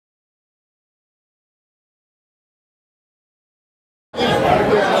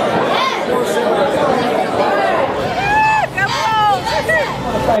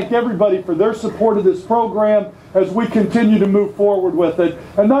Thank everybody for their support of this program as we continue to move forward with it.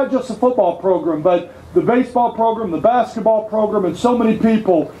 And not just the football program, but the baseball program, the basketball program, and so many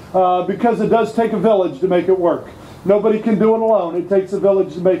people, because it does take a village to make it work. Nobody can do it alone. It takes a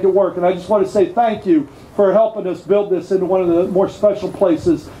village to make it work. And I just want to say thank you for helping us build this into one of the more special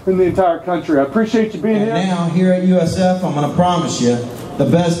places in the entire country. I appreciate you being here. And now, here at USF, I'm going to promise you, the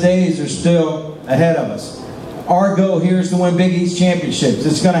best days are still ahead of us. Our goal here is to win Big East championships.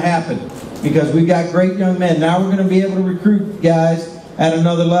 It's going to happen because we've got great young men. Now we're going to be able to recruit guys at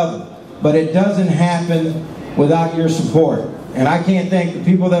another level. But it doesn't happen without your support. And I can't thank the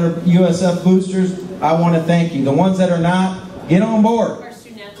people that are USF boosters. I want to thank you. The ones that are not, get on board. Our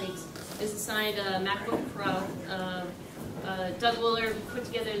student athletes is assigned a MacBook Pro. Doug Willer put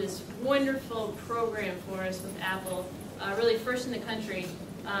together this wonderful program for us with Apple, really first in the country,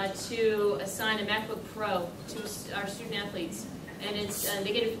 to assign a MacBook Pro to our student athletes. And it's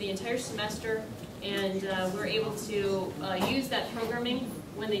they get it for the entire semester, and we're able to use that programming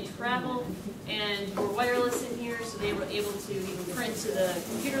when they travel, and we're wireless in here, so they were able to even print to the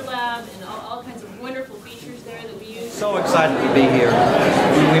computer lab, and all kinds of wonderful features there that we use. So excited to be here.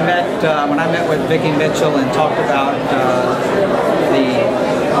 When I met with Vicki Mitchell and talked about the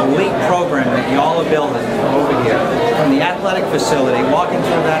elite program that y'all are building over here, from the athletic facility, walking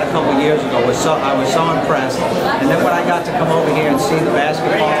through that a couple years ago, I was so impressed. And then when I got to come over here and see the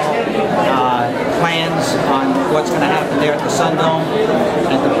basketball plans on what's going to happen there at the Sun Dome,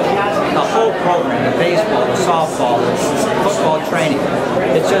 and the whole program, the baseball, the softball, the football training,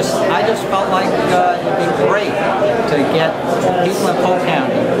 I just felt like it'd be great to get people in Polk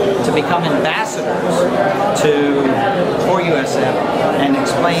County to become ambassadors for USF and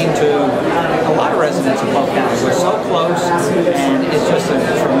explain to a lot of residents of Polk County. We're so close, and it's just a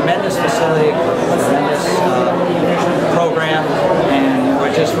tremendous facility, a tremendous program, and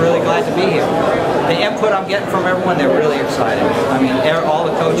we're just really glad to be here. The input I'm getting from everyone, they're really excited. I mean, all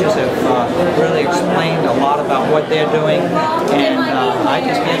the coaches have really explained a lot about what they're doing, and I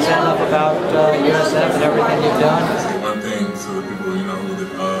just can't say enough about USF and everything you've done. One thing to the people, the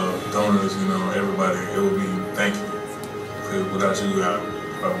donors, everybody, it would be thank you. Because without you, I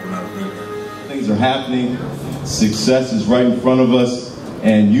probably would not have been here. Things are happening, success is right in front of us,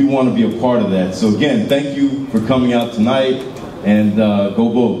 and you want to be a part of that. So again, thank you for coming out tonight, and go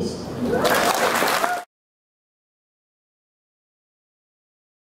Bulls.